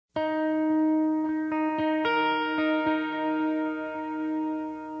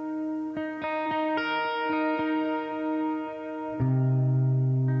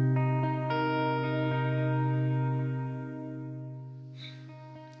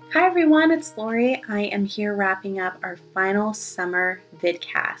Hi everyone, it's Lori. I am here wrapping up our final summer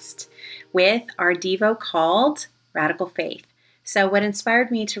VidCast with our Devo called Radical Faith. So what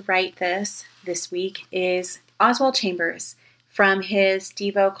inspired me to write this week is Oswald Chambers from his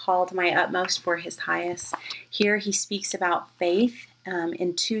Devo called My Utmost for His Highest. Here he speaks about faith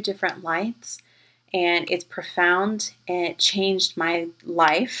in two different lights. And it's profound, and it changed my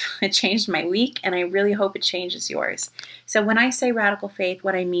life, it changed my week, and I really hope it changes yours. So when I say radical faith,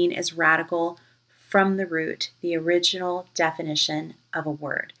 what I mean is radical from the root, the original definition of a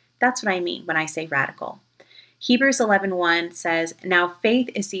word. That's what I mean when I say radical. Hebrews 11:1 says, "Now faith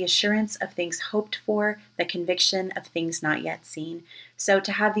is the assurance of things hoped for, the conviction of things not yet seen." So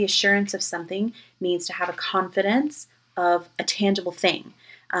to have the assurance of something means to have a confidence of a tangible thing.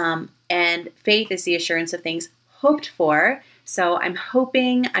 And faith is the assurance of things hoped for. So I'm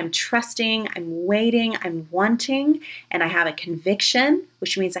hoping, I'm trusting, I'm waiting, I'm wanting, and I have a conviction,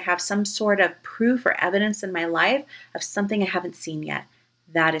 which means I have some sort of proof or evidence in my life of something I haven't seen yet.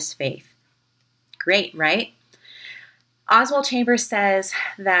 That is faith. Great, right? Oswald Chambers says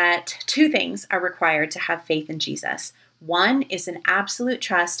that two things are required to have faith in Jesus. One is an absolute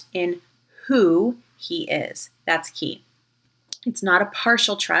trust in who he is. That's key. It's not a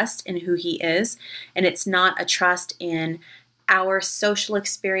partial trust in who he is, and it's not a trust in our social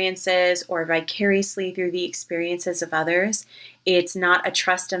experiences or vicariously through the experiences of others. It's not a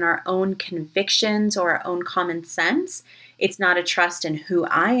trust in our own convictions or our own common sense. It's not a trust in who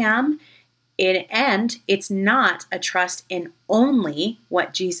I am. And it's not a trust in only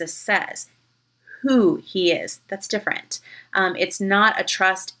what Jesus says, who he is. That's different. It's not a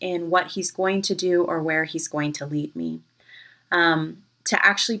trust in what he's going to do or where he's going to lead me. To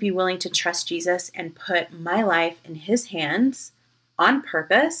actually be willing to trust Jesus and put my life in his hands on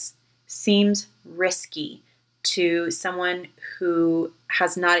purpose seems risky to someone who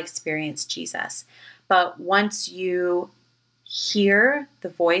has not experienced Jesus. But once you hear the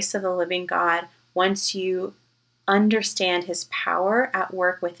voice of the living God, once you understand his power at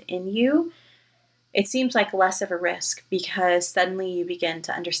work within you, it seems like less of a risk because suddenly you begin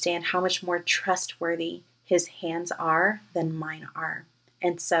to understand how much more trustworthy his hands are than mine are.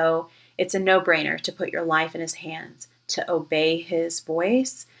 And so it's a no-brainer to put your life in his hands, to obey his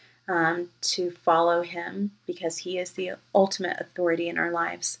voice, to follow him because he is the ultimate authority in our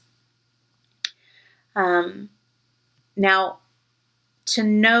lives. Now, to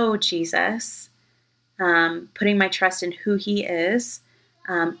know Jesus, putting my trust in who he is,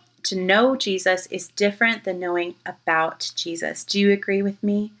 to know Jesus is different than knowing about Jesus. Do you agree with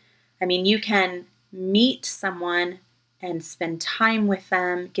me? I mean, you can meet someone and spend time with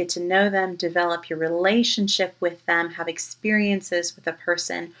them, get to know them, develop your relationship with them, have experiences with a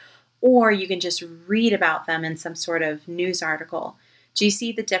person, or you can just read about them in some sort of news article. Do you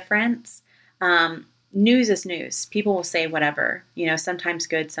see the difference? News is news. People will say whatever, sometimes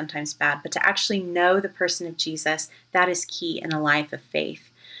good, sometimes bad, but to actually know the person of Jesus, that is key in a life of faith.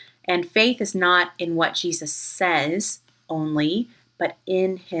 And faith is not in what Jesus says only, but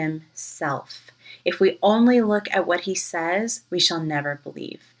in himself. If we only look at what he says, we shall never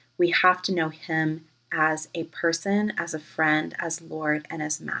believe. We have to know him as a person, as a friend, as Lord, and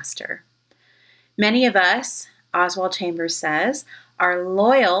as Master. Many of us, Oswald Chambers says, are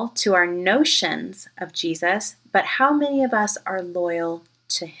loyal to our notions of Jesus, but how many of us are loyal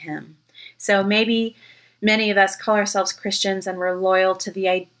to him? So maybe many of us call ourselves Christians and we're loyal to the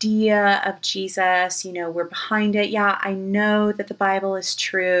idea of Jesus. We're behind it. Yeah, I know that the Bible is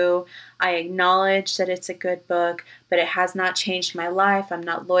true. I acknowledge that it's a good book, but it has not changed my life. I'm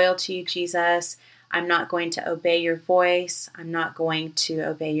not loyal to you, Jesus. I'm not going to obey your voice. I'm not going to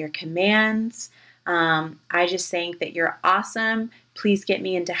obey your commands. I just think that you're awesome. Please get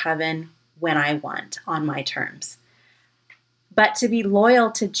me into heaven when I want, on my terms. But to be loyal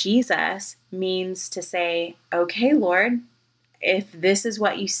to Jesus means to say, okay, Lord, if this is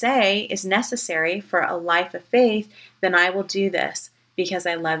what you say is necessary for a life of faith, then I will do this because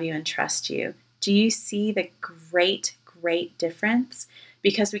I love you and trust you. Do you see the great, great difference?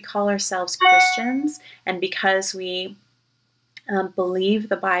 Because we call ourselves Christians and because we believe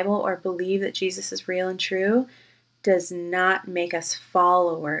the Bible or believe that Jesus is real and true does not make us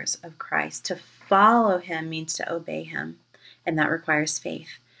followers of Christ. To follow him means to obey him. And that requires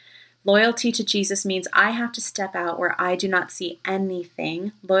faith. Loyalty to Jesus means I have to step out where I do not see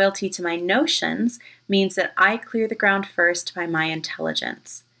anything. Loyalty to my notions means that I clear the ground first by my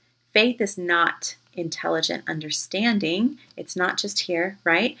intelligence. Faith is not intelligent understanding. It's not just here,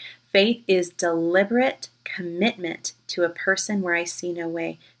 right? Faith is deliberate commitment to a person where I see no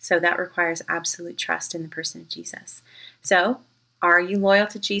way. So that requires absolute trust in the person of Jesus. So Are you loyal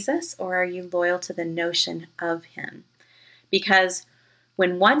to Jesus, or are you loyal to the notion of him? Because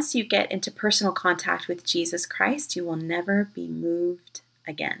once you get into personal contact with Jesus Christ, you will never be moved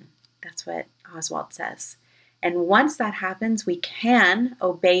again. That's what Oswald says. And once that happens, we can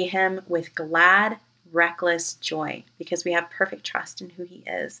obey him with glad, reckless joy because we have perfect trust in who he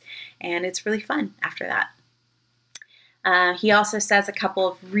is. And it's really fun after that. He also says a couple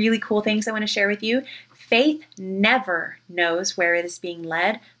of really cool things I want to share with you. Faith never knows where it is being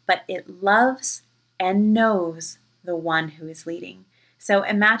led, but it loves and knows the one who is leading. So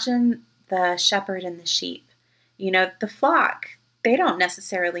imagine the shepherd and the sheep. The flock, they don't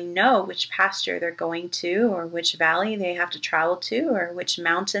necessarily know which pasture they're going to or which valley they have to travel to or which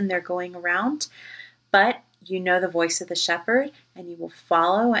mountain they're going around. But you know the voice of the shepherd and you will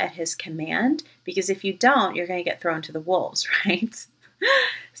follow at his command, because if you don't, you're going to get thrown to the wolves, right?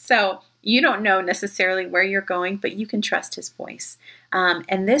 So you don't know necessarily where you're going, but you can trust his voice.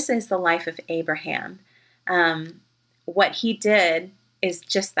 And this is the life of Abraham. What he did is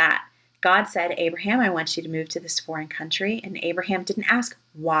just that. God said, Abraham, I want you to move to this foreign country. And Abraham didn't ask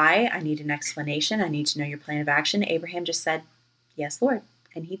why. I need an explanation. I need to know your plan of action. Abraham just said, yes, Lord.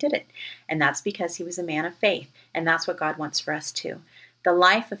 And he did it. And that's because he was a man of faith. And that's what God wants for us too. The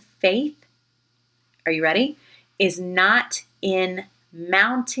life of faith, are you ready? Is not in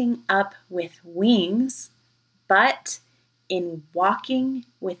mounting up with wings, but in walking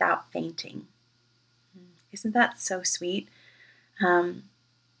without fainting. Isn't that so sweet?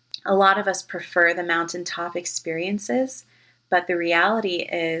 A lot of us prefer the mountaintop experiences, but the reality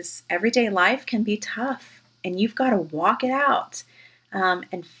is everyday life can be tough and you've got to walk it out.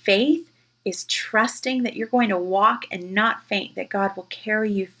 And faith is trusting that you're going to walk and not faint, that God will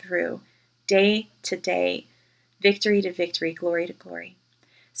carry you through day to day, victory to victory, glory to glory.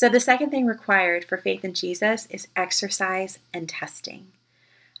 So the second thing required for faith in Jesus is exercise and testing.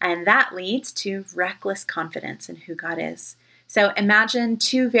 And that leads to reckless confidence in who God is. So imagine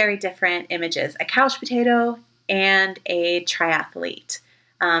two very different images, a couch potato and a triathlete.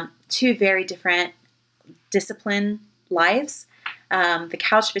 Two very different discipline lives. The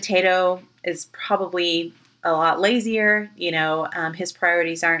couch potato is probably a lot lazier. His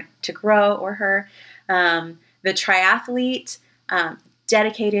priorities aren't to grow or her. The triathlete,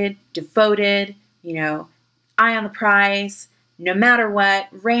 dedicated, devoted, eye on the prize, no matter what,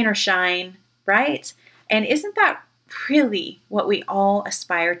 rain or shine, right? And isn't that really what we all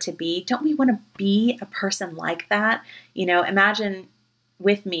aspire to be? Don't we want to be a person like that? Imagine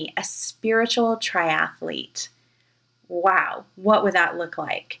with me a spiritual triathlete. Wow, what would that look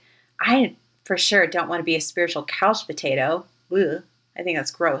like? I for sure don't want to be a spiritual couch potato. Ugh, I think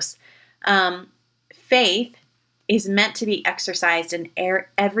that's gross. Faith is meant to be exercised in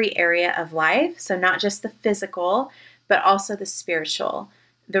every area of life. So not just the physical, but also the spiritual,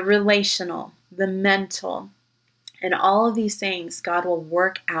 the relational, the mental. And all of these things God will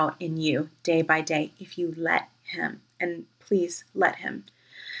work out in you day by day if you let him. And please let him.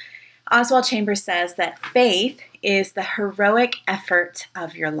 Oswald Chambers says that faith is the heroic effort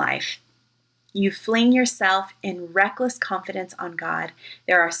of your life. You fling yourself in reckless confidence on God.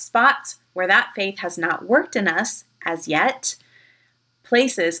 There are spots where that faith has not worked in us as yet,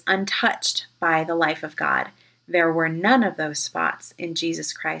 places untouched by the life of God. There were none of those spots in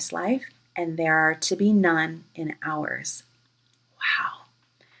Jesus Christ's life, and there are to be none in ours. Wow.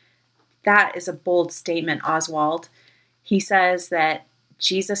 That is a bold statement, Oswald. He says that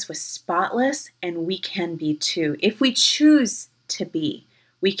Jesus was spotless, and we can be too. If we choose to be,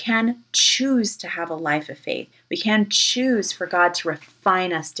 we can choose to have a life of faith. We can choose for God to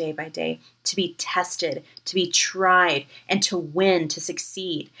refine us day by day, to be tested, to be tried, and to win, to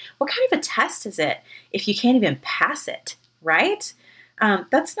succeed. What kind of a test is it if you can't even pass it, right?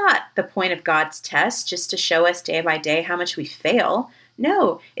 That's not the point of God's test, just to show us day by day how much we fail.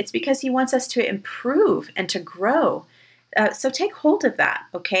 No, it's because he wants us to improve and to grow. So take hold of that,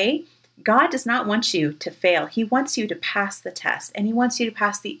 okay? God does not want you to fail. He wants you to pass the test, and he wants you to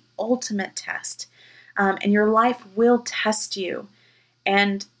pass the ultimate test. And your life will test you.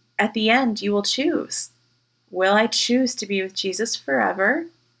 And at the end, you will choose. Will I choose to be with Jesus forever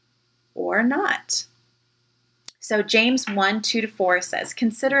or not? So James 1:2-4 says,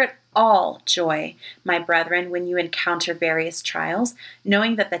 "Consider it all joy, my brethren, when you encounter various trials,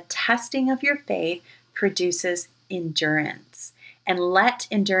 knowing that the testing of your faith produces endurance. And let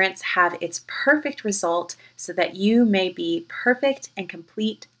endurance have its perfect result, so that you may be perfect and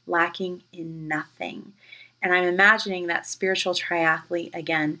complete, lacking in nothing." And I'm imagining that spiritual triathlete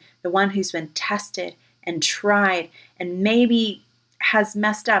again, the one who's been tested and tried and maybe has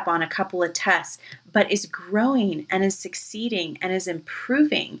messed up on a couple of tests, but is growing and is succeeding and is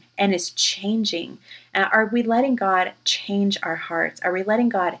improving and is changing? Are we letting God change our hearts? Are we letting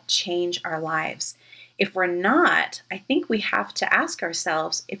God change our lives? If we're not, I think we have to ask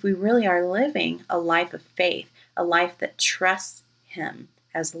ourselves if we really are living a life of faith, a life that trusts Him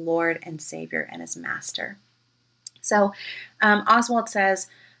as Lord and Savior and as Master. So Oswald says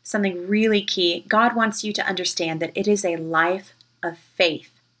something really key. God wants you to understand that it is a life of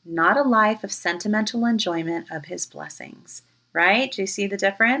faith, not a life of sentimental enjoyment of His blessings, right? Do you see the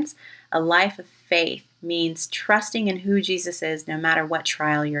difference? A life of faith means trusting in who Jesus is no matter what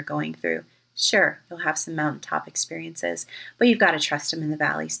trial you're going through. Sure, you'll have some mountaintop experiences, but you've got to trust Him in the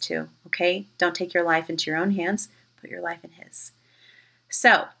valleys too, okay? Don't take your life into your own hands. Put your life in His.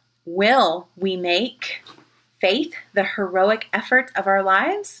 So, will we make faith the heroic effort of our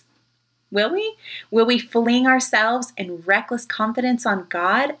lives? Will we? Will we fling ourselves in reckless confidence on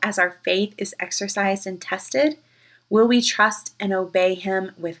God as our faith is exercised and tested? Will we trust and obey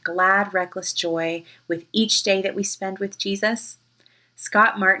Him with glad, reckless joy with each day that we spend with Jesus?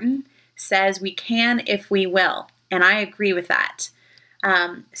 Scott Martin says we can if we will, and I agree with that.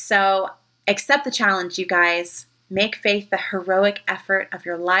 So accept the challenge, you guys. Make faith the heroic effort of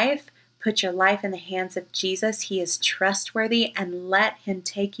your life. Put your life in the hands of Jesus. He is trustworthy, and let Him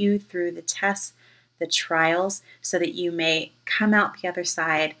take you through the tests, the trials, so that you may come out the other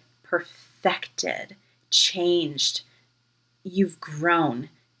side perfected, changed. You've grown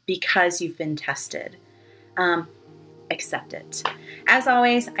because you've been tested. Accept it. As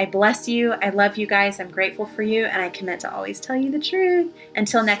always, I bless you. I love you guys. I'm grateful for you, and I commit to always tell you the truth.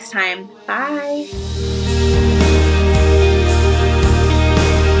 Until next time, bye.